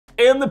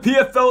and the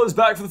PFL is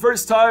back for the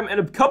first time in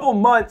a couple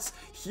months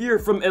here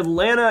from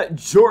Atlanta,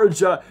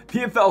 Georgia.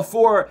 PFL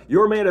 4,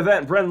 your main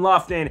event, Brendan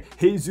Loughnane,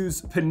 Jesus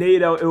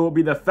Pineda. It will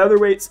be the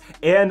featherweights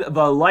and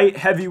the light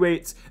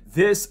heavyweights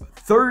this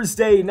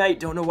Thursday night.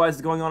 Don't know why it's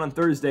going on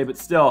Thursday, but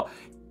still.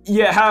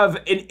 You have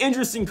an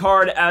interesting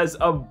card as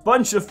a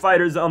bunch of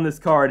fighters on this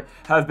card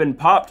have been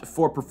popped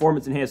for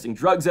performance-enhancing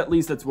drugs, at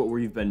least that's what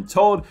we've been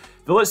told.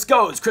 The list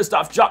goes: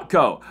 Christoph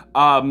Jotko,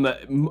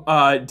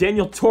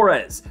 Daniel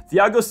Torres,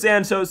 Thiago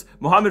Santos,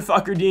 Mohamed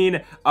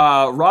Fakhrudin,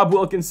 Rob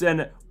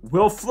Wilkinson,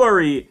 Will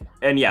Fleury,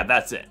 and yeah,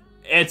 that's it.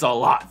 It's a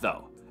lot,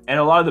 though. And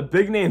a lot of the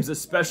big names,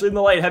 especially in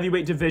the light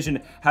heavyweight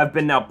division, have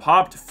been now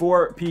popped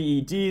for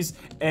PEDs,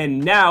 and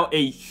now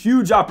a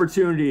huge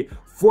opportunity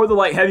for the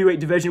light heavyweight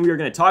division. We are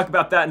going to talk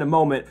about that in a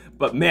moment,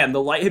 but man,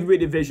 the light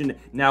heavyweight division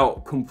now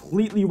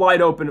completely wide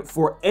open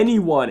for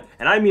anyone,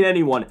 and I mean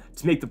anyone,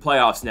 to make the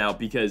playoffs now,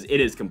 because it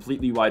is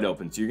completely wide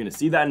open. So you're going to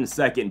see that in a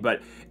second,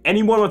 but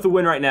anyone with a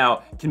win right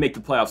now can make the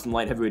playoffs in the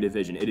light heavyweight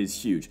division. It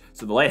is huge.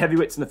 So the light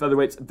heavyweights and the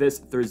featherweights this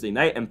Thursday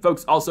night. And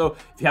folks, also,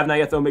 if you have not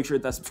yet though, make sure to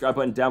hit that subscribe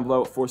button down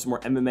below for some more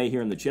MMA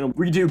here on the channel.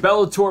 We do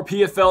Bellator,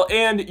 PFL,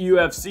 and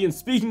UFC. And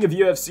speaking of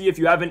UFC, if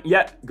you haven't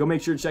yet, go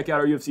make sure to check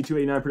out our UFC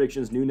 289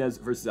 predictions, Nunes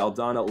versus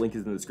Aldana. Link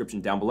is in the description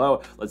down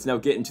below. Let's now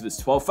get into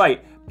this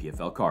 12-fight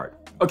PFL card.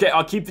 Okay,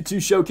 I'll keep the two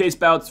showcase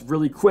bouts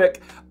really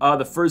quick.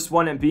 The first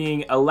one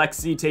being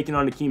Alexi taking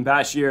on Akeem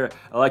Bashir.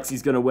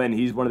 Alexi's going to win.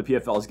 He's one of the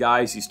PFL's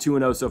guys. He's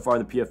 2-0 so far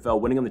in the PFL,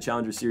 winning on the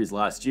Challenger Series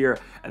last year,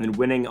 and then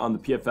winning on the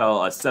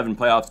PFL 7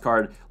 playoffs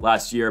card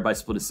last year by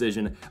split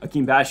decision.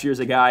 Akeem Bashir is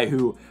a guy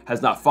who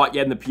has not fought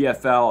yet in the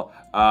PFL.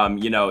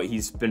 You know, he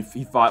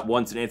fought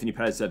once in Anthony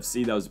Pettis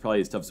FC. That was probably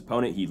his toughest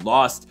opponent. He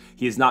lost.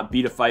 He has not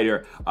beat a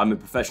fighter in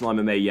professional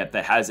MMA yet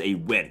that has a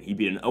win. He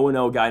beat an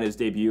 0-0 guy in his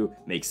debut.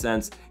 Makes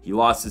sense. He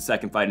lost his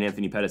second fight in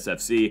Anthony Pettis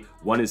FC,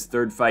 won his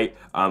third fight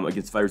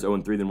against fighters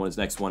 0-3, then won his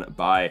next one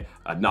by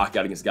a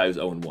knockout against a guy who's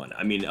 0-1.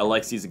 I mean,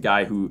 Alexi's a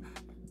guy who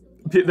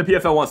the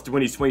PFL wants to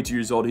win. He's 22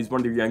 years old. He's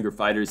one of the younger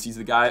fighters. He's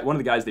the guy, one of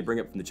the guys they bring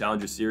up from the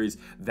Challenger Series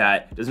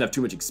that doesn't have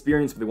too much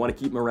experience, but they want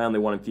to keep him around. They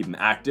want to keep him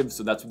active,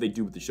 so that's what they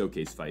do with the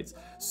showcase fights.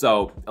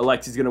 So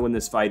Alexi's going to win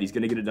this fight. He's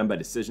going to get it done by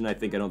decision, I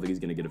think. I don't think he's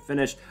going to get a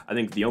finish. I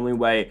think the only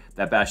way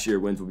that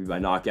Bashir wins will be by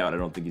knockout. I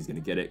don't think he's going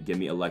to get it. Give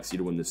me Alexi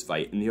to win this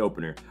fight in the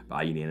opener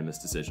by unanimous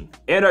decision.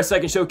 And our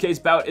second showcase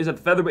bout is at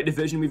the featherweight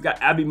division. We've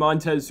got Abby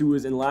Montes, who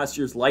was in last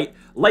year's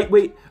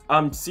lightweight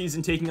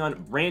season, taking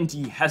on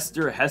Randy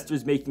Hester.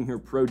 Hester's making her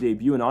pro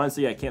debut, and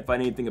honestly, I can't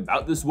find anything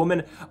about this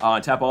woman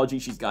on Tapology.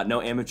 She's got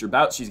no amateur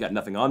bouts. She's got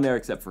nothing on there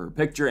except for her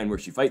picture and where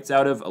she fights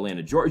out of,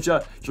 Atlanta,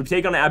 Georgia. She'll be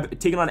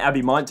taking on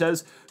Abby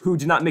Montes, who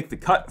did not make the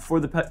cut for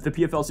the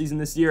PFL season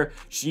this year.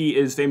 She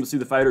is famously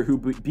the fighter who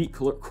beat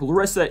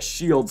Clarissa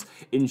Shields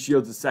in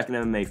Shields' second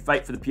MMA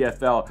fight for the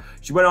PFL.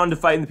 She went on to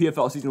fight in the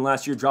PFL season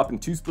last year, dropping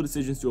 2 split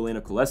decisions to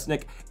Elena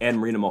Kolesnik and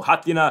Marina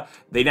Mohatina.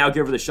 They now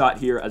give her the shot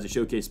here as a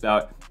showcase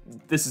bout.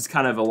 This is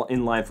kind of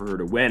in line for her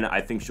to win.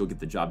 I think she'll get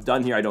the job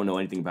done here. I don't know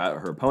anything about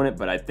her opponent,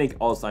 but I think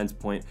all signs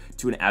point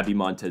to an Abby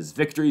Montes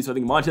victory. So I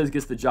think Montes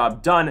gets the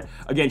job done.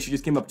 Again, she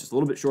just came up just a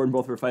little bit short in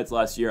both of her fights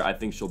last year. I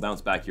think she'll bounce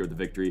back here with the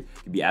victory.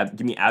 Give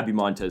me Abby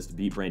Montes to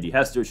beat Brandy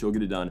Hester. She'll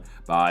get it done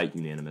by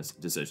unanimous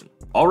decision.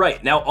 All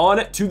right, now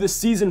on to the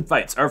season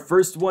fights. Our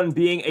first one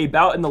being a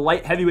bout in the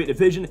light heavyweight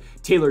division.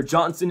 Taylor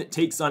Johnson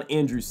takes on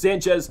Andrew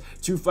Sanchez,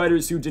 two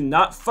fighters who did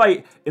not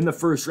fight in the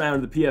first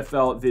round of the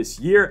PFL this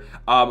year.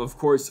 Of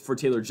course, for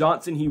Taylor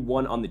Johnson, he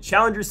won on the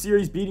Challenger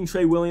Series, beating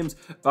Trey Williams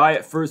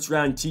by first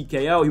round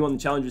TKO. He won the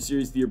Challenger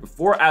Series the year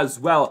before as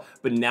well,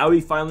 but now he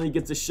finally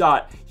gets a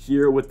shot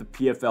here with the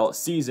PFL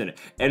season.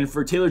 And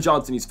for Taylor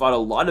Johnson, he's fought a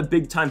lot of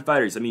big-time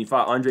fighters. I mean, he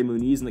fought Andre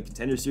Muniz in the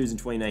Contender Series in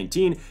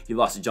 2019. He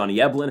lost to Johnny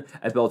Eblin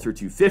at Bellator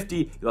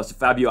 250. He lost to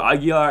Fabio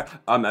Aguilar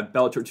at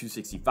Bellator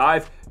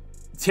 265.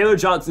 Taylor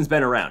Johnson's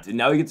been around, and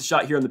now he gets a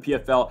shot here on the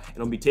PFL, and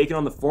he'll be taking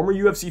on the former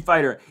UFC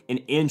fighter in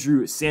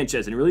Andrew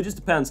Sanchez. And it really just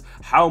depends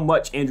how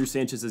much Andrew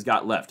Sanchez has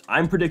got left.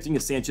 I'm predicting a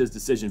Sanchez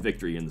decision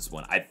victory in this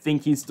one. I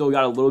think he's still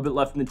got a little bit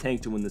left in the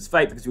tank to win this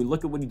fight, because when you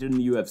look at what he did in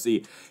the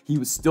UFC, he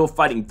was still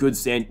fighting good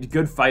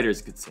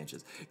fighters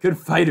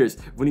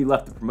when he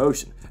left the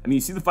promotion. I mean,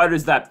 you see the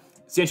fighters that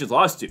Sanchez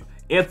lost to: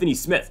 Anthony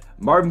Smith,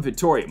 Marvin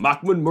Vittori,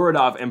 Mahmoud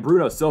Muradov, and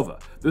Bruno Silva.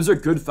 Those are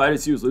good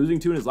fighters he was losing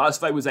to, and his last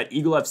fight was at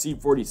Eagle FC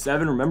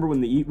 47. Remember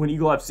when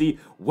Eagle FC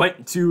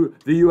went to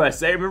the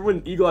USA? Remember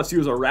when Eagle FC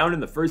was around in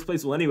the first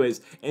place? Well,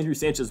 anyways, Andrew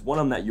Sanchez won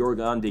on that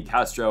Yorgan de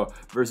Castro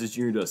versus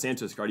Junior Dos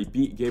Santos card. He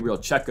beat Gabriel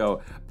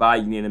Checo by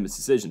unanimous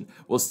decision.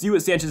 We'll see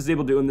what Sanchez is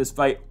able to do in this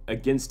fight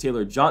against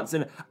Taylor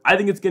Johnson. I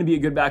think it's going to be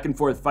a good back and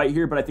forth fight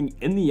here, but I think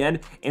in the end,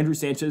 Andrew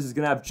Sanchez is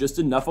going to have just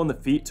enough on the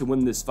feet to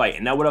win this fight.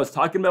 And now what I was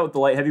talking about with the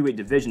light heavyweight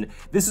division,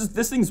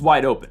 this thing's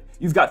wide open.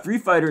 You've got 3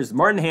 fighters: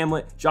 Martin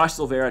Hamlet, Josh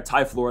Silveira,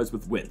 Ty Flores,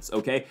 with wins,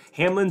 okay?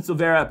 Hamlet and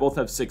Silveira both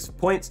have 6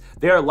 points.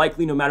 They are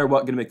likely, no matter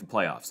what, going to make the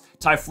playoffs.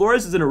 Ty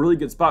Flores is in a really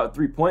good spot with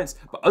 3 points,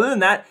 but other than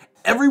that,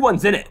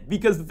 everyone's in it,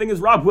 because the thing is,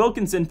 Rob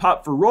Wilkinson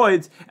popped for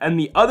roids, and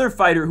the other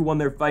fighter who won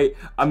their fight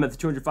at the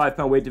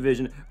 205-pound weight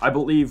division, I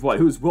believe,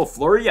 who's Will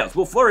Fleury? Yes,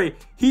 Will Fleury.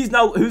 He's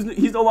no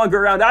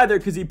longer around either,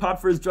 because he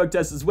popped for his drug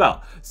test as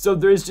well. So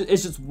it's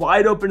just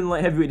wide open in the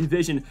light heavyweight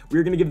division.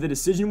 We're going to give the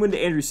decision win to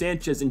Andrew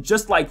Sanchez, and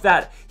just like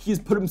that, he's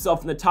put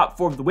himself in the top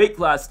 4 of the weight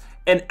class.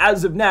 And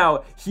as of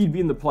now, he'd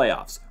be in the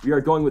playoffs. We are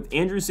going with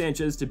Andrew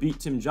Sanchez to beat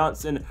Taylor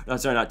Johnson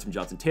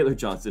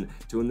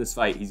to win this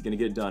fight. He's going to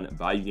get it done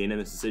by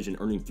unanimous decision,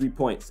 earning 3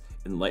 points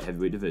in the light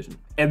heavyweight division.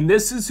 And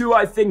this is who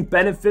I think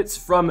benefits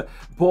from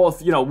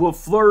both, Will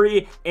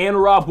Fleury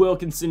and Rob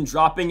Wilkinson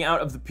dropping out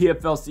of the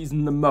PFL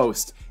season the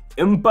most.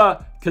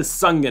 Impa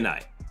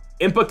Kasanganay.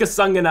 Impa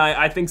Kasanganay,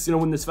 I think, is going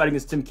to win this fight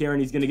against Tim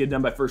Caron. He's going to get it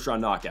done by first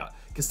round knockout.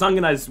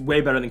 Kasanganay is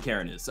way better than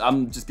Caron is.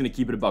 I'm just going to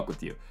keep it a buck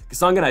with you.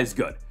 Kasanganay is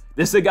good.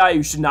 This is a guy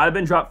who should not have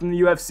been dropped from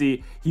the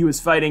UFC. He was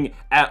fighting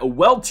at a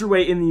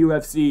welterweight in the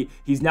UFC.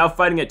 He's now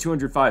fighting at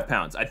 205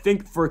 pounds. I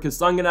think for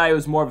Kasanganay, it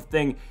was more of a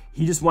thing.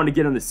 He just wanted to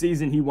get on the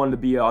season. He wanted to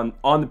be on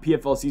the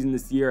PFL season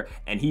this year,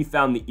 and he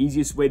found the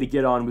easiest way to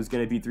get on was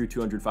going to be through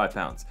 205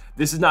 pounds.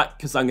 This is not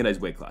Kasanganay's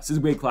weight class. His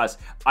weight class,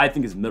 I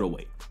think, is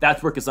middleweight.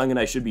 That's where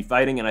Kasanganay should be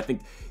fighting, and I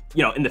think,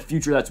 in the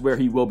future, that's where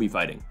he will be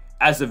fighting.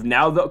 As of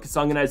now, though,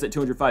 Kasanganay is at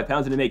 205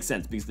 pounds, and it makes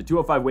sense because the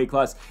 205 weight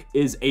class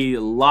is a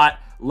lot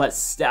less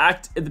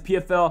stacked at the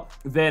PFL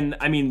than,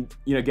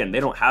 again, they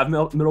don't have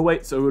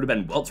middleweight, so it would have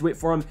been welterweight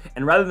for him.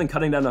 And rather than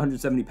cutting down to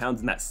 170 pounds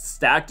in that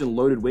stacked and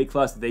loaded weight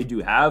class that they do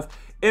have,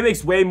 it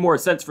makes way more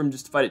sense for him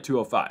just to fight at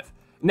 205.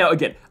 Now,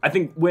 again, I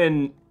think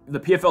when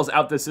the PFL's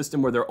out this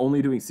system where they're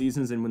only doing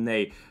seasons, and when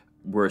they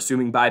were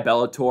assuming by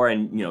Bellator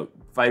and,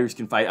 fighters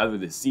can fight either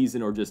this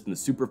season or just in the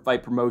super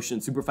fight promotion,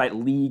 super fight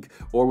league,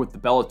 or with the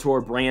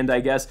Bellator brand,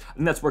 I guess.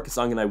 And that's where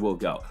Kasanganay will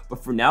go.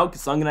 But for now,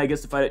 Kasanganay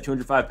gets to fight at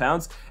 205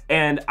 pounds.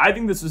 And I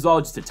think this was all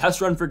just a test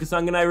run for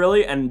Kasanganay,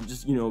 really. And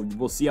just,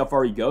 we'll see how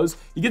far he goes.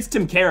 He gets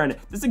Tim Caron.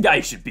 This is a guy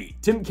he should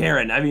beat. Tim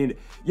Caron,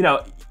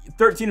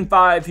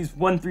 13-5. He's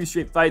won 3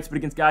 straight fights, but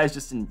against guys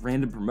just in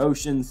random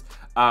promotions.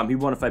 He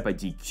won a fight by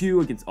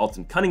DQ against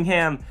Alton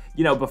Cunningham.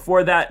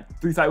 Before that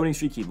 3-fight winning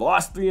streak, he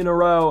lost 3 in a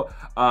row.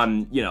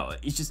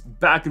 He's just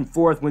back and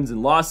forth, wins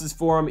and losses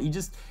for him. He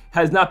just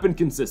has not been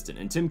consistent.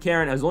 And Tim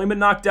Caron has only been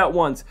knocked out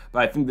once, but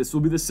I think this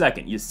will be the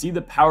second. You see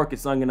the power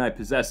Kasanganay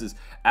possesses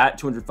at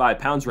 205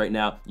 pounds right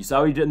now. You saw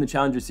what he did in the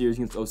Challenger Series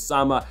against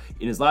Osama.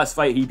 In his last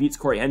fight, he beats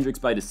Corey Hendricks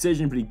by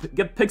decision, but he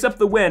picks up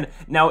the win.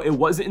 Now, it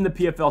wasn't in the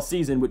PFL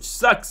season, which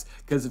sucks,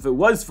 because if it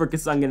was for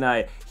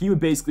Kasanganay, he would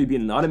basically be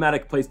in an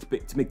automatic place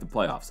to make the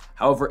playoffs.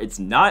 However, it's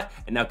not,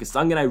 and now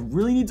Kasanganay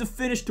really needs a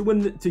finish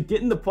to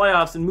get in the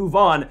playoffs and move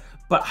on.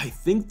 But I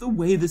think the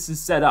way this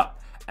is set up,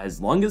 as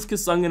long as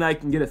Kasanganay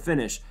can get a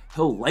finish,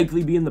 he'll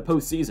likely be in the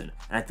postseason.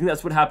 And I think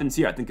that's what happens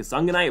here. I think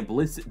Kasanganay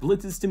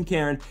blitzes Tim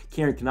Caron.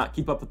 Caron cannot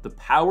keep up with the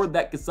power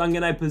that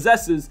Kasanganay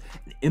possesses.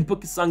 And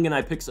Impa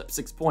Kasanganay picks up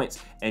 6 points.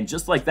 And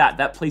just like that,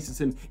 that places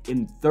him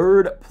in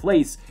 3rd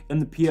place in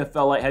the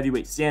PFL light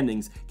heavyweight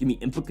standings. Give me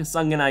Impa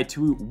Kasanganay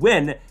to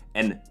win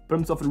and put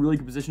himself in a really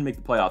good position to make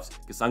the playoffs.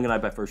 Kasanganay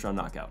by first round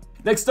knockout.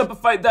 Next up, a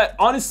fight that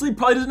honestly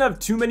probably doesn't have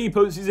too many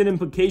postseason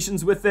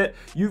implications with it.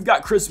 You've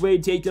got Chris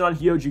Wade taking on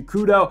Hyoji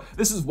Kudo.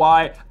 This is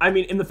why,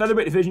 in the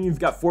featherweight division, you've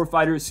got 4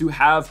 fighters who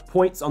have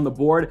points on the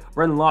board.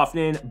 Brendan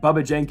Loughnane,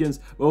 Bubba Jenkins,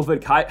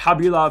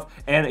 Khaybulaev,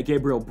 and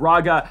Gabriel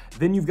Braga.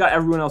 Then you've got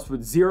everyone else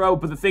with 0.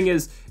 But the thing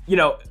is,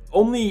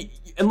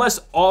 unless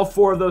all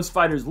 4 of those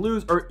fighters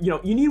lose, or,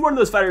 you need one of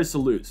those fighters to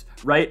lose,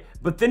 right?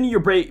 But then you're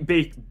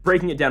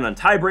breaking it down on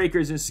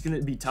tiebreakers, and it's going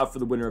to be tough for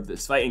the winner of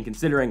this fight. And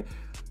considering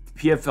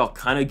PFL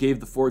kind of gave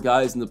the 4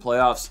 guys in the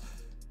playoffs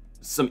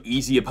some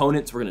easy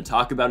opponents we're going to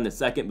talk about in a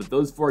second, but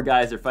those 4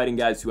 guys are fighting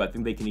guys who I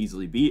think they can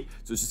easily beat.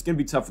 So it's just going to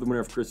be tough for the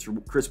winner of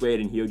Chris Wade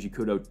and Hyoji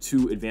Kudo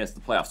to advance the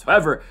playoffs.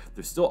 However,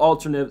 there's still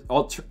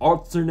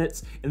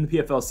alternates in the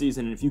PFL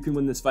season, and if you can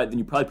win this fight, then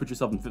you probably put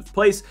yourself in 5th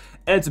place,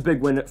 and it's a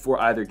big win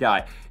for either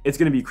guy. It's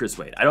going to be Chris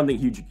Wade. I don't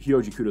think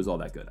Hyoji Kudo is all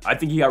that good. I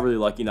think he got really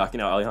lucky knocking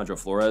out Alejandro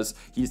Flores.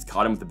 He's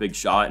caught him with a big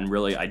shot, and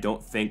really, I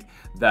don't think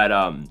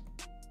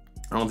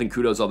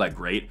Kudo's all that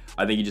great.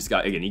 I think he just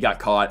he got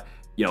caught.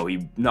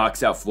 He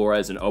knocks out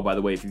Flores, and oh, by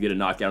the way, if you get a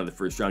knockout in the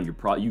first round,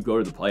 you go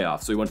to the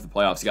playoffs. So he went to the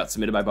playoffs. He got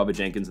submitted by Bubba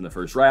Jenkins in the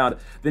first round.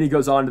 Then he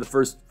goes on to the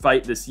first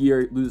fight this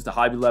year, loses to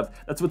Khaybulaev.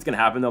 That's what's going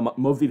to happen, though.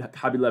 Movlid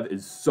Khaybulaev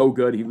is so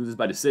good. He loses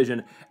by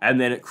decision. And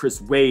then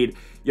Chris Wade,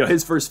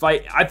 his first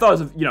fight, I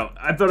thought it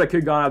could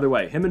have gone either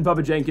way. Him and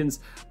Bubba Jenkins,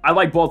 I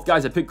like both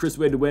guys. I picked Chris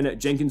Wade to win.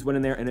 Jenkins went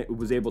in there, and it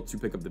was able to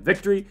pick up the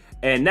victory.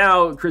 And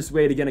now Chris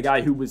Wade, again, a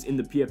guy who was in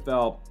the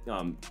PFL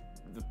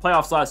the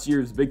playoffs last year,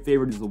 was a big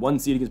favorite. He was the 1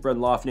 seed against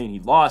Brendan Loughnane. He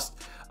lost.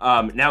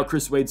 Now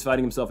Chris Wade's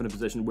fighting himself in a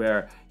position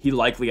where he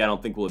likely, I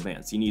don't think, will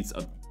advance. He needs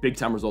a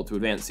big-time result to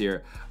advance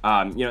here.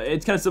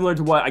 It's kind of similar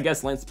to what I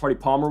guess Lance Party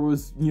Palmer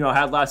was,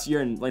 had last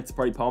year, and Lance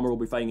Party Palmer will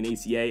be fighting an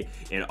ACA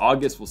in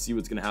August. We'll see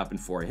what's going to happen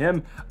for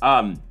him.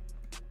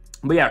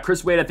 But yeah,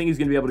 Chris Wade, I think he's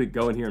going to be able to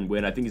go in here and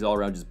win. I think he's all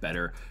around just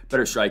better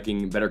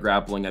striking, better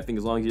grappling. I think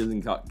as long as he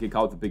doesn't get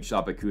caught with a big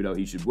shot by Kudo,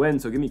 he should win.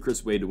 So give me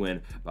Chris Wade to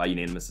win by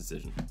unanimous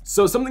decision.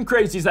 So something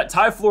crazy is that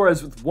Ty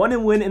Flores, with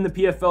one win in the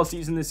PFL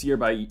season this year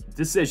by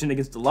decision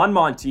against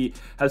Monte,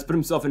 has put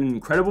himself in an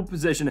incredible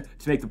position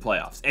to make the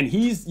playoffs. And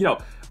he's,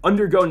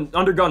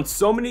 undergone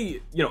so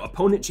many,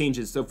 opponent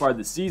changes so far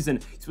this season.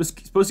 He's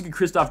supposed to get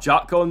Christoph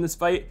Jotko in this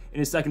fight, in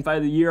his second fight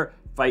of the year.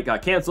 Fight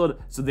got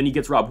canceled, so then he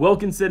gets Rob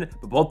Wilkinson,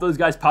 but both those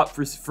guys popped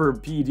for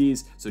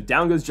PEDs, so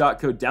down goes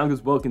Jotko, down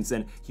goes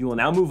Wilkinson. He will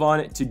now move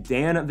on to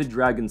Dan the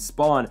Dragon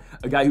Spohn,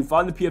 a guy who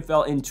fought in the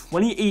PFL in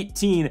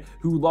 2018,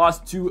 who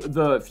lost to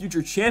the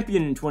future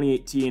champion in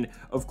 2018,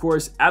 of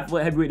course, at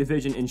the heavyweight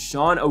division, in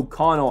Sean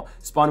O'Connell.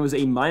 Spohn was a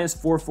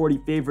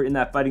 -440 favorite in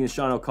that fight against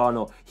Sean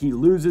O'Connell. He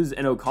loses,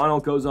 and O'Connell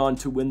goes on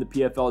to win the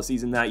PFL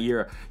season that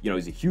year.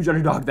 He's a huge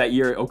underdog that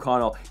year,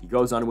 O'Connell. He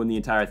goes on to win the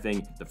entire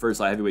thing, the first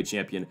light heavyweight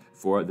champion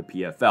for the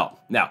PFL.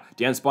 Now,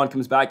 Dan Spohn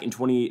comes back in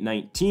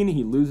 2019.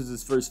 He loses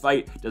his first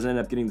fight, doesn't end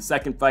up getting the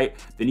second fight.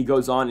 Then he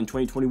goes on in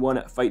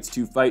 2021, fights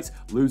 2 fights,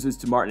 loses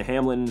to Martin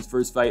Hamlet in his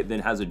first fight, then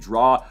has a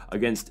draw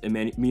against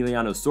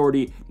Emiliano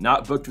Sordi,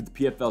 not booked with the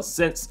PFL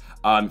since.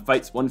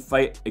 Fights 1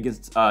 fight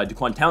against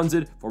Daquan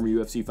Townsend, former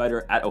UFC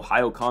fighter, at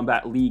Ohio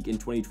Combat League in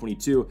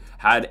 2022.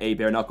 Had a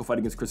bare knuckle fight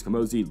against Chris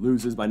Camozzi,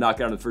 loses by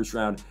knockout in the first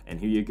round, and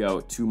here you go,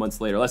 2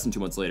 months later, less than 2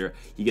 months later,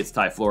 he gets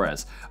Ty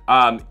Flores.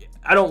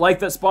 I don't like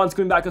that Spohn's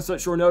coming back on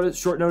such short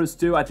notice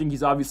too. I think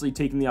he's obviously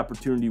taking the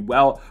opportunity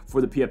well for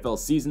the PFL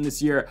season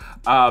this year.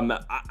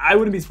 I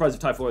wouldn't be surprised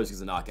if Ty Flores gets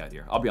a knockout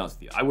here. I'll be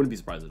honest with you. I wouldn't be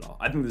surprised at all.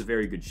 I think there's a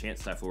very good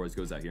chance Ty Flores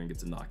goes out here and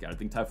gets a knockout. I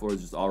think Ty Flores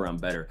is just all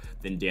around better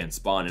than Dan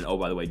Spohn. And oh,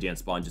 by the way, Dan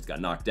Spohn just got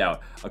knocked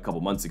out a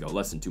couple months ago,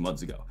 less than 2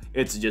 months ago.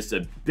 It's just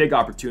a big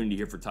opportunity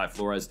here for Ty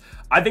Flores.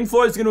 I think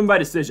Flores is going to win by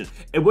decision.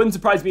 It wouldn't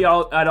surprise me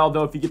at all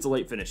though if he gets a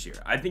late finish here.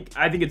 I think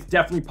it's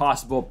definitely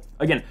possible.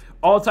 Again,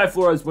 all Ty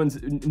Flores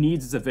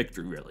needs is a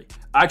victory, really.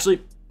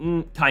 Actually,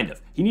 kind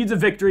of. He needs a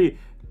victory.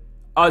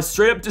 A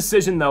straight up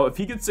decision, though. If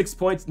he gets 6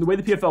 points, and the way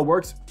the PFL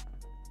works,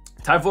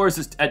 Ty Flores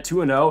is at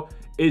 2-0,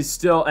 is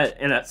still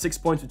at 6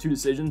 points with 2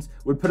 decisions,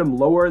 would put him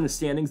lower in the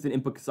standings than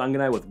Impa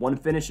Kasanganay with 1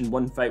 finish and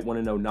 1 fight,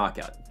 1-0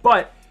 knockout.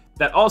 But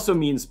that also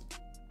means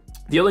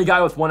the only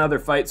guy with 1 other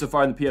fight so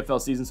far in the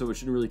PFL season, so it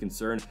shouldn't really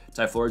concern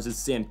Ty Flores, is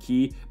Sam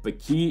Key. But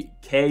Key,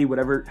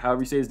 however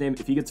you say his name,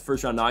 if he gets a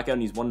first round knockout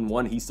and he's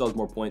 1-1, he still has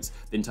more points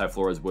than Ty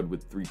Flores would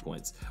with 3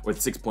 points, or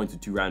 6 points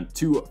with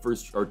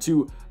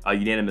 2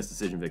 unanimous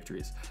decision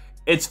victories.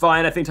 It's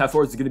fine. I think Ty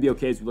Flores is going to be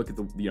okay as we look at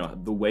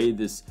the way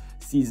this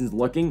season's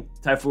looking.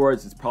 Ty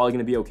Flores is probably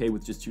going to be okay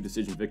with just 2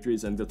 decision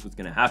victories, and that's what's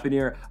going to happen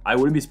here. I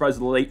wouldn't be surprised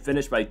with a late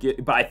finish, but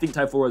I think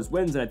Ty Flores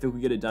wins, and I think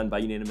we get it done by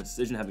unanimous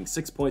decision, having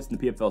 6 points in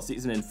the PFL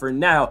season, and for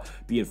now,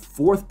 be in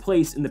 4th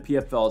place in the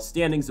PFL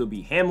standings. It'll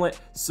be Hamlet,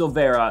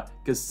 Silveira,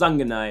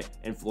 Kasanganay,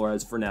 and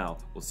Flores for now.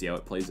 We'll see how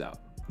it plays out.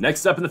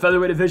 Next up in the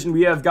featherweight division,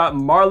 we have got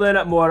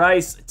Marlon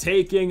Moraes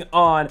taking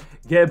on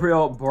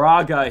Gabriel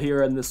Braga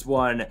here in this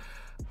one.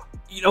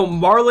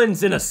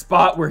 Marlon's in a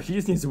spot where he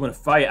just needs to win a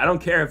fight. I don't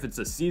care if it's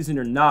a season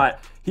or not.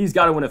 He's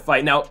got to win a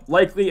fight. Now,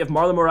 likely, if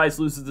Marlon Moraes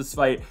loses this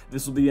fight,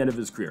 this will be the end of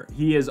his career.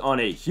 He is on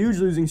a huge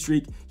losing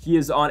streak. He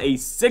is on a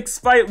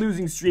 6-fight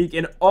losing streak.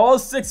 In all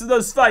 6 of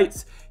those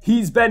fights,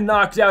 he's been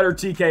knocked out or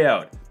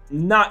TKO'd.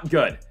 Not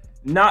good.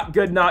 Not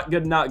good, not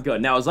good, not good.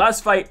 Now, his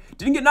last fight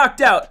didn't get knocked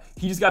out.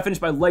 He just got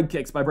finished by leg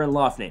kicks by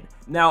Loughnane.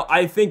 Now,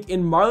 I think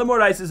in Marlon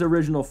Moraes'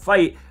 original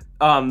fight,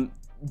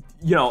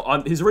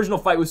 his original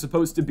fight was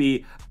supposed to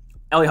be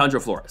Alejandro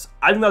Flores.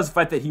 I think that was a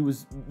fight that he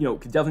was,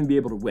 could definitely be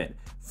able to win.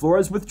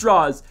 Flores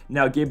withdraws.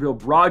 Now Gabriel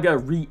Braga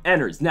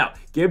re-enters. Now,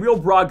 Gabriel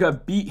Braga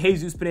beat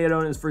Jesus Pineda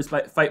in his first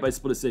fight by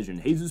split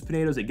decision. Jesus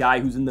Pineda is a guy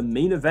who's in the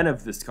main event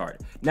of this card.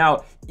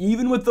 Now,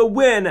 even with the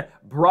win,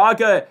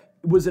 Braga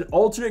was an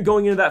alternate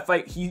going into that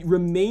fight. He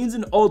remains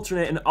an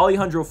alternate, and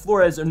Alejandro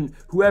Flores and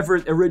whoever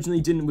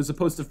originally was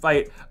supposed to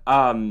fight,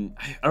 I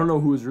don't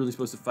know who was really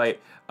supposed to fight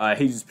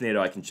Jesus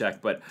Pineda, I can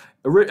check, but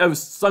it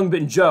was Sung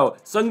Bin Jo.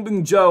 Sung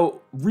Bin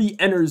Jo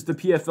re-enters the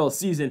PFL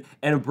season,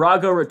 and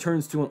Braga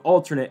returns to an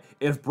alternate.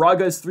 If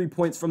Braga's 3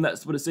 points from that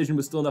split decision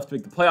was still enough to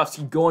make the playoffs,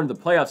 he'd go into the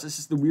playoffs. It's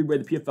just the weird way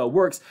the PFL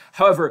works.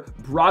 However,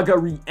 Braga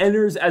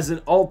re-enters as an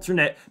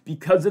alternate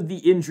because of the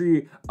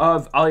injury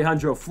of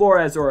Alejandro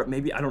Flores, or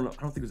maybe, I don't know,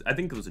 I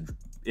think it was an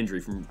injury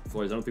from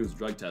Flores. I don't think it was a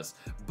drug test,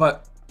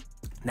 but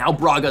now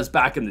Braga's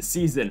back in the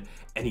season,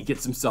 and he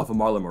gets himself a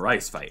Marlon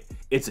Moraes fight.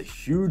 It's a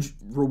huge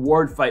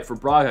reward fight for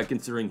Braga,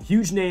 considering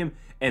huge name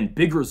and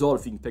big result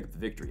if he can pick up the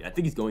victory. And I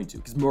think he's going to,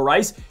 because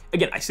Moraes,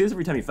 again, I say this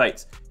every time he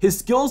fights, his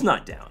skill's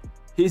not down.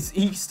 He's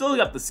still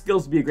got the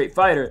skills to be a great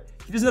fighter.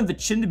 He doesn't have the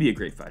chin to be a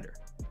great fighter.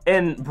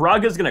 And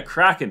Braga's going to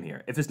crack him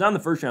here. If it's not in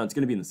the first round, it's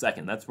going to be in the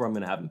second. That's where I'm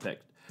going to have him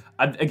picked.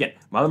 Again,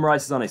 Marlon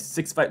Moraes is on a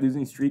 6-fight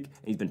losing streak,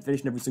 and he's been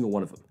finishing every single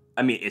one of them.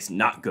 I mean, it's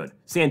not good.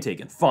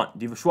 Sandhagen, Font,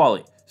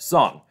 Divashwali,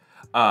 Song,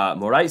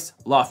 Moraes,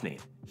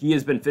 Loughnane. He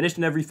has been finished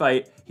in every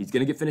fight. He's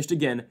going to get finished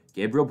again.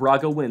 Gabriel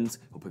Braga wins.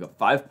 He'll pick up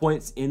 5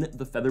 points in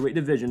the featherweight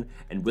division.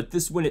 And with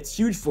this win, it's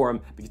huge for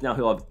him because now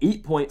he'll have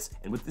 8 points.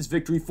 And with this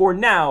victory for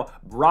now,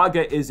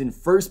 Braga is in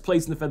first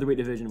place in the featherweight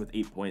division with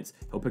 8 points.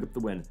 He'll pick up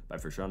the win by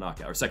first round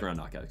knockout, or second round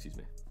knockout, excuse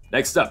me.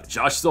 Next up,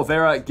 Josh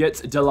Silveira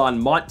gets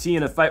Monte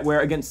in a fight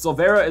where, again,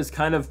 Silveira is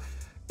kind of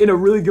in a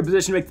really good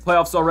position to make the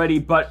playoffs already,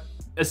 but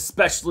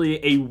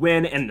especially a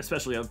win, and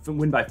especially a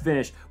win by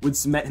finish, would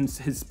cement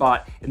his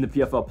spot in the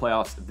PFL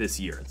playoffs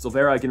this year.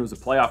 Silveira, again, was a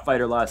playoff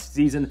fighter last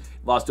season,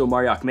 lost to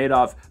Omari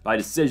Akhmedov by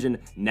decision.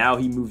 Now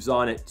he moves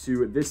on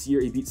to this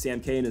year. He beat Sam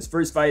K in his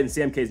first fight, and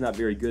Sam K is not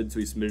very good, so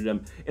he submitted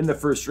him in the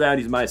first round.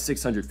 He's minus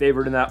 600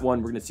 favorite in that one.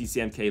 We're going to see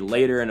Sam K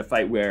later in a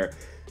fight where,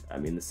 I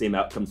mean, the same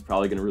outcome's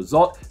probably going to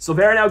result.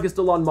 Silveira now gets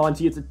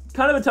Monte. It's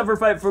kind of a tougher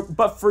fight,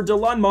 but for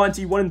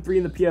Monte, 1-3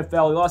 in the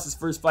PFL. He lost his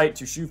first fight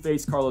to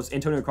Shoeface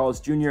Antonio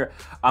Carlos Jr.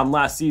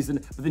 Last season,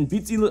 but then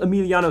beats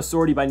Emiliano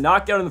Sordi by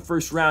knockout in the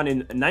first round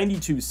in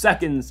 92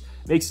 seconds,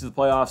 makes it to the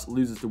playoffs,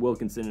 loses to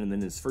Wilkinson, and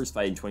then his first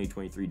fight in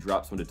 2023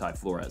 drops one to Ty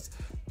Flores.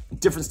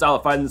 Different style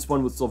of fight in this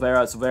one with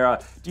Silveira.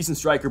 Silveira, decent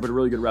striker, but a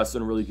really good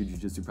wrestler and a really good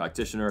jiu-jitsu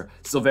practitioner.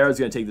 Silveira's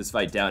going to take this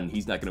fight down, and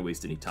he's not going to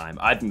waste any time.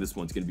 I think this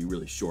one's going to be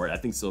really short. I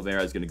think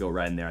Silveira is going to go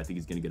right in there. I think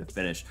he's going to get a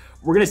finish.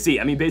 We're going to see.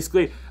 I mean,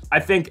 basically,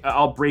 I think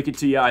I'll break it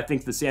to you. I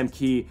think the Sam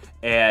Key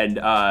and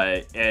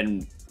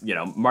you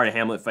know, Martin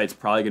Hamlet fight's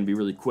probably going to be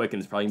really quick,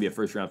 and it's probably going to be a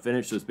first-round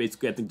finish. So it's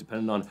basically, I think,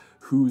 depending on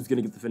who's going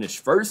to get the finish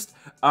first.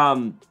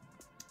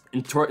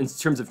 In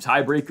terms of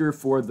tiebreaker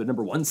for the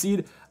 #1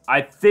 seed,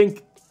 I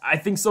think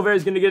Silveira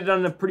is going to get it done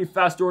in a pretty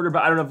fast order,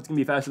 but I don't know if it's going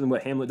to be faster than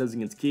what Hamlet does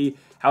against Key.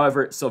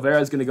 However,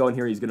 Silveira is going to go in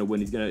here. He's going to win.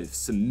 He's going to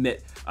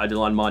submit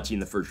Monte in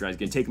the first round. He's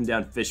going to take him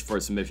down, fish for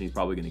a submission. He's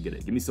probably going to get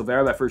it. Give me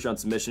Silveira by first round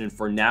submission, and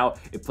for now,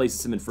 it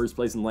places him in first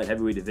place in the light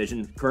heavyweight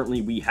division.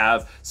 Currently, we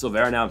have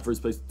Silveira now in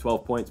first place with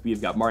 12 points. We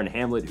have got Martin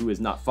Hamlet, who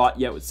has not fought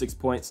yet, with 6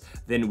 points.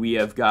 Then we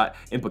have got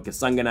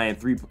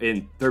Kasanganay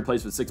in third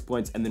place with 6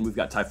 points, and then we've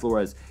got Ty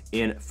Flores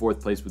in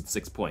fourth place with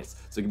 6 points.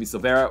 So give me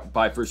Silveira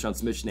by first round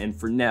submission, and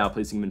for now,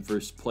 placing him in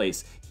first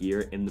place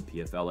here in the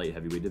PFL light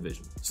heavyweight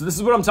division. So this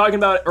is what I'm talking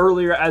about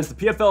earlier, as the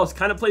PFL has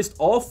kind of placed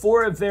all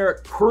 4 of their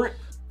current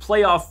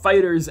playoff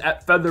fighters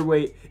at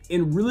featherweight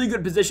in really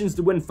good positions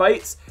to win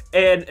fights,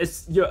 and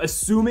you know,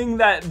 assuming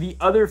that the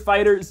other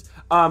fighters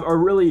are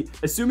really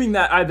assuming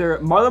that either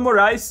Marlon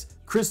Moraes,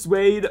 Chris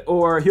Wade,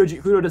 or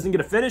Hyoji Kudo doesn't get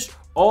a finish,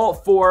 all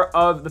 4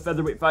 of the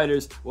featherweight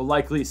fighters will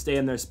likely stay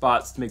in their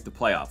spots to make the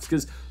playoffs,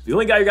 because the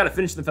only guy who got to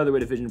finish in the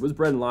featherweight division was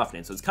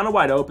Loughnane, so it's kind of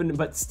wide open.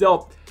 But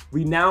still,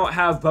 we now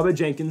have Bubba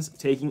Jenkins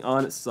taking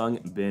on Sung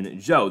Bin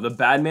Jo. The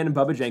bad man in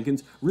Bubba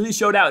Jenkins really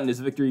showed out in his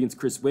victory against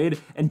Chris Wade,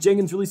 and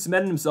Jenkins really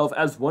cemented himself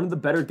as one of the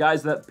better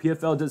guys that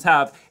PFL does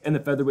have in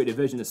the featherweight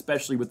division,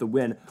 especially with the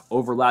win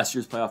over last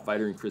year's playoff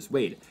fighter in Chris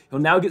Wade. He'll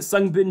now get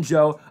Sung Bin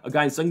Jo, a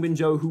guy in Sung Bin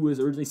Jo who was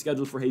originally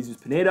scheduled for Jesus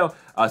Pineda.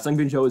 Sung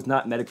Bin Jo is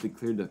not medically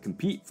cleared to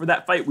compete for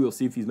that fight. We will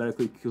see if he's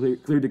medically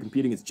cleared to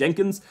compete against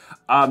Jenkins.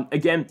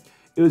 Again,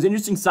 it was an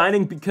interesting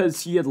signing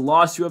because he had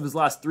lost 2 of his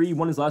last 3. He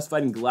won his last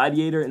fight in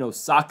Gladiator in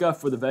Osaka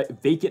for the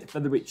vacant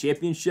featherweight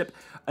championship,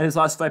 and his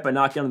last fight by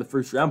knockout in the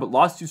first round, but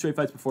lost 2 straight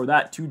fights before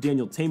that to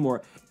Daniel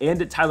Tamor and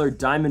to Tyler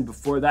Diamond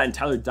before that. And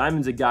Tyler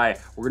Diamond's a guy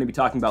we're going to be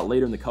talking about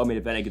later in the co-main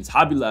event against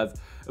Khaybulaev.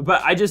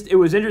 But it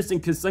was interesting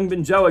because Sung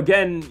Bin Jo,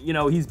 again, you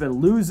know, he's been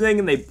losing,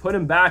 and they put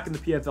him back in the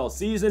PFL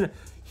season.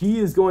 He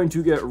is going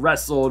to get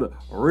wrestled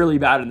really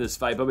bad in this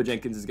fight. Bubba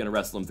Jenkins is going to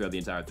wrestle him throughout the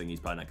entire thing. He's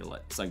probably not going to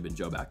let Sung Bin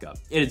Jo back up.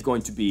 It is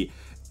going to be,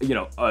 you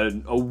know,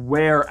 a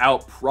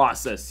wear-out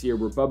process here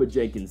where Bubba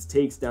Jenkins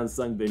takes down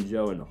Sung Bin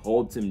Jo and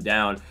holds him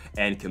down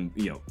and can,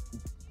 you know,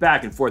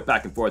 back and forth,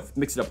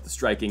 mix it up with the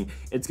striking.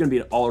 It's going to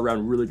be an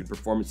all-around really good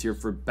performance here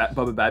for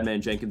Bubba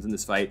Badman Jenkins in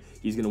this fight.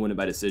 He's going to win it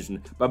by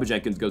decision. Bubba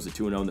Jenkins goes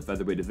to 2-0 in the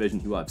featherweight division.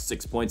 He will have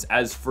 6 points.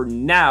 As for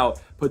now,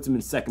 puts him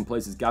in second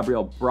place as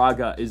Gabriel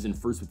Braga is in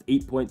first with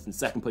 8 points. In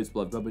second place,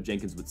 we'll have Bubba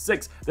Jenkins with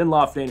 6, then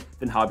Loughnane,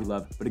 then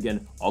Khaybulaev. But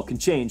again, all can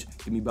change.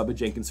 Give me Bubba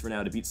Jenkins for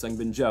now to beat Sung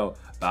Bin Jo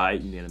by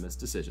unanimous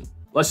decision.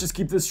 Let's just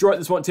keep this short.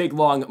 This won't take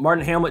long.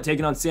 Martin Hamlet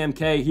taking on Sam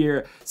K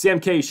here.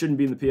 Sam K shouldn't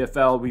be in the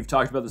PFL. We've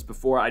talked about this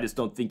before. I just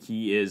don't think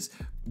he is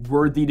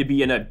worthy to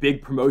be in a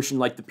big promotion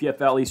like the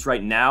PFL, at least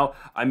right now.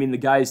 I mean, the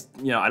guy's,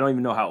 you know, I don't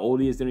even know how old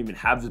he is. They don't even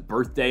have his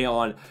birthday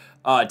on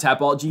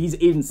Tapology. He's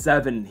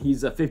 8-7.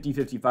 He's a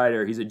 50-50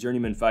 fighter. He's a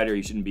journeyman fighter.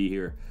 He shouldn't be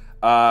here.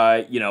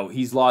 You know,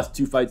 he's lost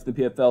 2 fights in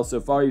the PFL so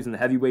far. He was in the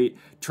heavyweight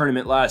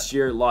tournament last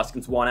year, lost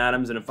against Juan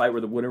Adams in a fight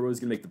where the winner was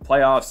going to make the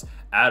playoffs.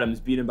 Adams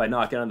beat him by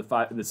knockout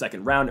in the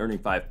second round, earning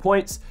 5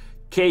 points.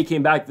 K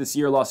came back this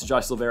year, lost to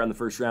Josh Silveira in the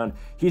first round.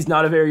 He's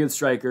not a very good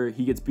striker.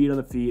 He gets beat on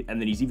the feet, and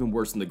then he's even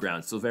worse on the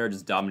ground. Silveira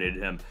just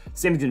dominated him.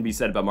 Same thing can be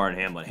said about Martin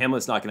Hamlet.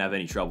 Hamlet's not going to have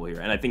any trouble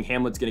here, and I think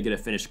Hamlet's going to get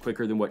a finish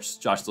quicker than what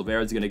Josh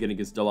Silveira is going to get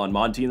against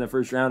Monte in the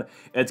first round.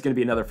 It's going to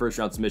be another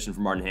first-round submission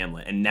for Martin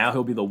Hamlet, and now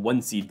he'll be the 1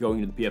 seed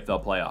going into the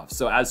PFL playoffs.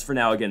 So as for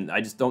now, again,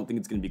 I just don't think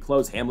it's going to be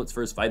close. Hamlet's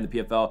first fight in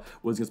the PFL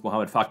was against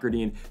Mohamed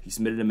Fakhrudin. He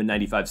submitted him in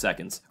 95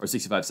 seconds, or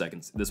 65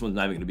 seconds. This one's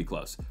not even going to be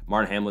close.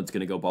 Martin Hamlet's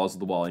going to go balls to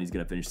the wall, and he's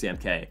going to finish Sam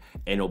K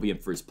and he'll be in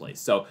first place.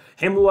 So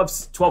Hamlet will have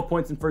 12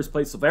 points in first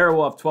place, Silveira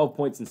will have 12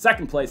 points in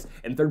second place,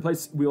 in third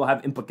place we will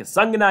have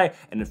Kasanganay,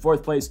 and in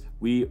fourth place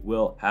we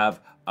will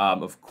have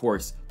of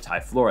course,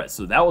 Flores.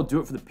 So that will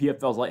do it for the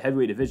PFL's light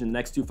heavyweight division. The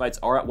next two fights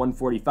are at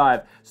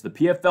 145. So the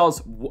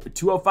PFL's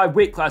 205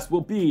 weight class will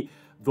be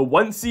the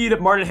 1 seed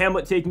Martin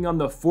Hamlet taking on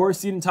the 4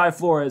 seed in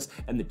Flores,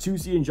 and the 2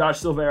 seed in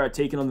Josh Silveira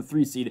taking on the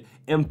 3 seed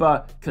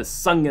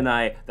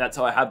Kasanganay. That's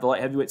how I have the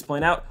light heavyweights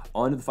playing out.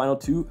 On to the final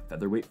 2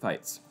 featherweight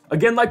fights.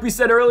 Again, like we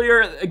said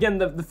earlier, again,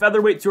 the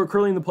featherweights who are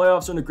currently in the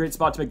playoffs are in a great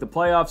spot to make the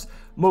playoffs.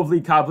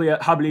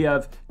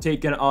 Khaybulaev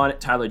taking on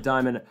Tyler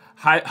Diamond.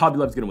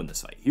 Khaybulaev's going to win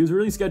this fight. He was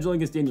really scheduling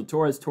against Daniel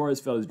Torres.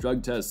 Torres failed his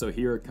drug test, so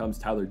here comes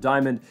Tyler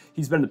Diamond.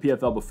 He's been in the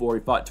PFL before.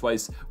 He fought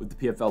twice with the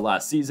PFL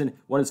last season.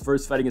 Won his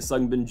first fight against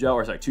Sungbin Joe,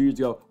 or sorry, 2 years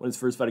ago. Won his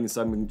first fight against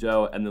Sungbin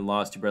Joe, and then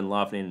lost to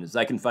Loughnane in his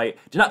second fight.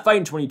 Did not fight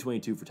in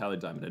 2022 for Tyler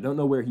Diamond. I don't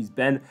know where he's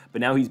been,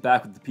 but now he's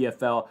back with the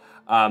PFL.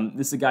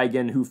 This is a guy,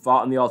 again, who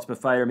fought on the Ultimate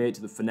Fighter, made it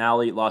to the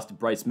finale, lost to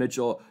Bryce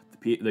Mitchell.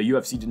 The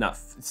UFC did not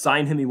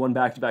sign him. He won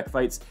back-to-back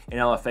fights in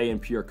LFA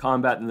and Pure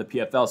Combat, and the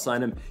PFL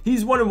signed him.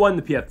 He's 1-1 in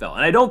the PFL,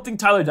 and I don't think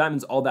Tyler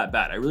Diamond's all that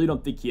bad. I really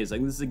don't think he is.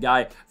 Like, this is a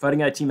guy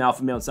fighting at Team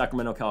Alpha Male in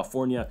Sacramento,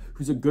 California,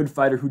 who's a good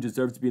fighter who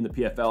deserves to be in the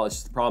PFL. It's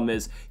just the problem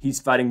is he's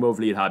fighting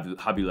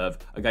Khaybulaev,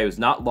 a guy who's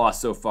not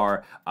lost so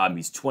far.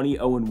 He's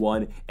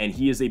 20-0-1, and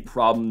he is a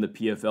problem in the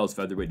PFL's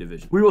featherweight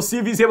division. We will see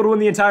if he's able to win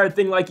the entire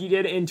thing like he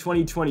did in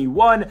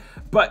 2021,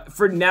 but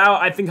for now,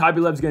 I think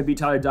Khaybulaev's going to beat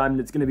Tyler Diamond.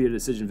 It's going to be a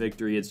decision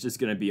victory. It's just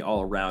going to be all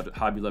around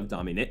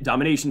Khaybulaev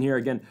domination here.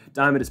 Again,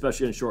 Diamond,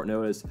 especially on short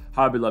notice,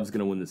 Khaybulaev's going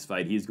to win this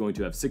fight. He's going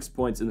to have 6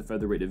 points in the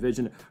featherweight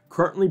division,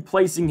 currently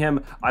placing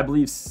him, I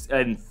believe,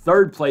 in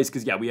third place,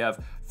 because, yeah, we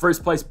have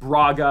first place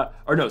Braga,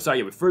 or no, sorry,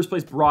 yeah, we first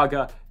place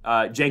Braga,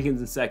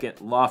 Jenkins in second,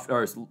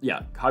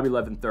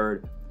 Khaybulaev in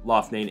third,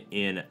 Loughnane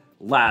in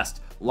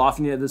last.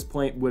 Loughnane at this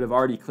point would have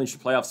already clinched a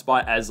playoff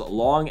spot as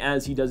long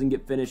as he doesn't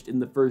get finished in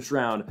the first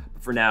round.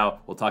 But for now,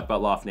 we'll talk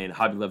about Loughnane.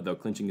 Khaybulaev, though,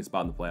 clinching a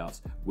spot in the playoffs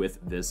with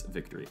this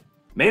victory.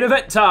 Main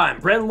event time.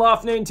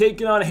 Loughnane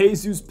taking on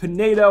Jesus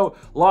Pineda.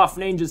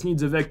 Loughnane just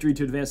needs a victory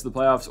to advance to the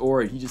playoffs,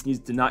 or he just needs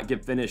to not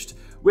get finished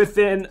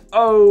within, a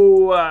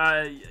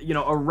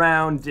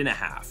round and a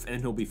half, and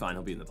he'll be fine.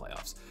 He'll be in the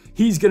playoffs.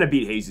 He's going to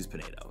beat Jesus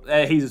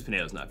Pineda. Jesus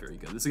Pineda's not very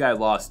good. This guy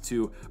lost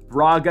to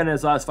Braga in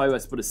his last fight by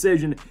split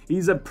decision.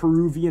 He's a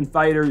Peruvian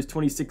fighter. He's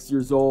 26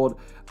 years old.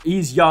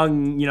 He's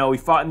young. He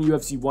fought in the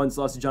UFC once,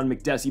 lost to John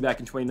McDessie back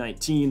in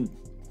 2019.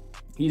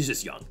 He's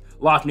just young.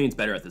 Loughnane's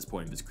better at this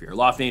point of his career.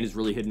 Loughnane is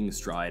really hitting his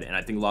stride, and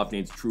I think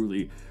Loughnane's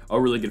truly a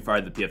really good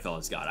fighter that the PFL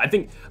has got. I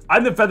think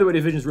the featherweight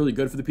division is really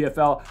good for the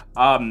PFL,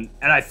 and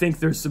I think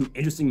there's some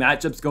interesting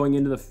matchups going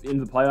into the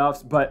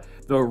playoffs. But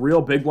the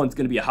real big one's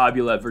going to be a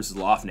Khaybulaev versus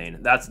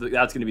Loughnane. That's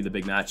going to be the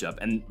big matchup.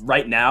 And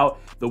right now,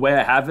 the way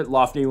I have it,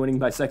 Loughnane winning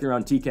by second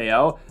round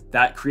TKO,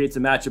 that creates a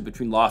matchup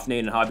between Loughnane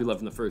and Khaybulaev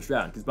in the first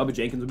round, because Bubba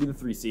Jenkins will be the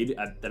 3 seed.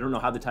 I don't know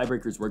how the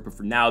tiebreakers work, but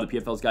for now, the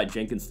PFL's got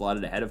Jenkins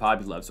slotted ahead of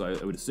Khaybulaev, so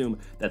I would assume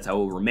that's how it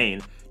will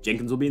remain.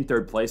 Jenkins will be in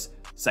third place.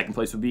 Second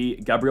place would be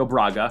Gabriel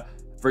Braga.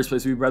 First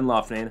place would be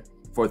Loughnane.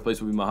 Fourth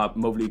place would be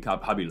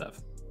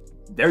Khaybulaev.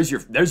 There's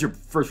your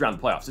first round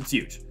of the playoffs. It's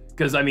huge,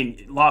 because I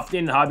mean, Loughnane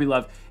and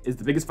Khaybulaev is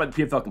the biggest fight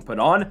the PFL can put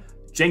on.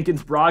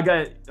 Jenkins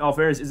Braga, in all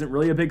fairness, isn't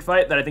really a big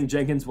fight that I think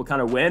Jenkins will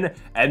kind of win,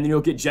 and then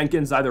you'll get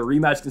Jenkins either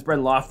rematch against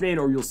Loughnane,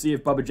 or you'll see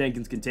if Bubba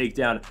Jenkins can take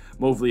down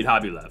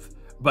Khaybulaev.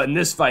 But in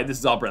this fight, this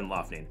is all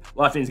Loughnane.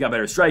 Loughnane's got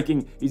better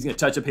striking. He's going to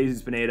touch up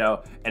Jesus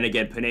Pineda. And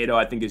again, Pineda,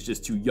 I think, is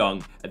just too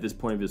young at this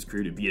point of his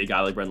career to beat a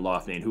guy like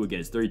Loughnane, who, again,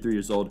 is 33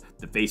 years old,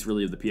 the face,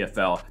 really, of the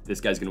PFL. This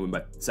guy's going to win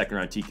by second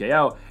round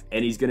TKO,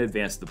 and he's going to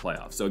advance to the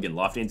playoffs. So, again,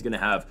 Loughnane's going to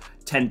have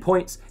 10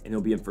 points, and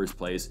he'll be in first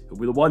place. He'll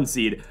be the 1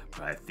 seed,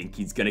 but I think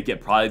he's going to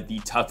get probably the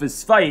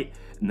toughest fight,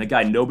 and the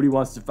guy nobody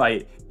wants to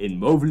fight, in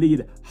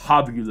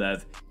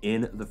Khaybulaev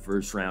in the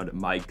first round.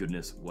 My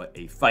goodness, what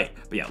a fight.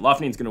 But yeah,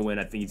 Loughnane's going to win.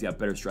 I think he's got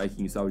better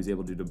striking. You saw what he's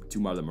able to do to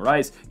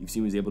Moraes. You've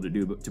seen what he's able to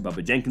do to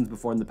Bubba Jenkins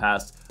before in the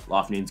past.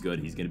 Loughnane's good.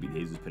 He's going to beat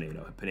Jesus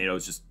Pineda. Pineda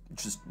is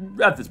just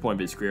at this point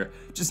of his career,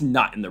 just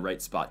not in the right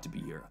spot to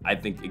be here. I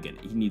think, again,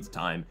 he needs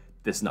time.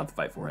 This is not the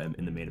fight for him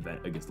in the main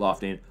event against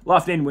Loughnane.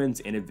 Loughnane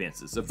wins and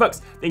advances. So,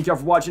 folks, thank you all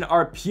for watching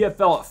our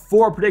PFL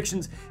 4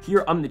 predictions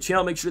here on the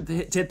channel. Make sure to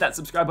hit that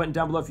subscribe button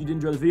down below if you did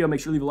enjoy the video. Make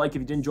sure to leave a like if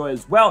you did enjoy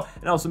as well.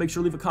 And also make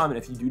sure to leave a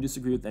comment if you do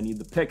disagree with any of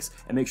the picks.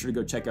 And make sure to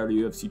go check out our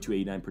UFC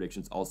 289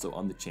 predictions also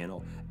on the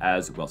channel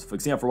as well. So,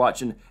 folks, thank you all for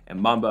watching, and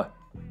Mamba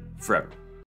forever.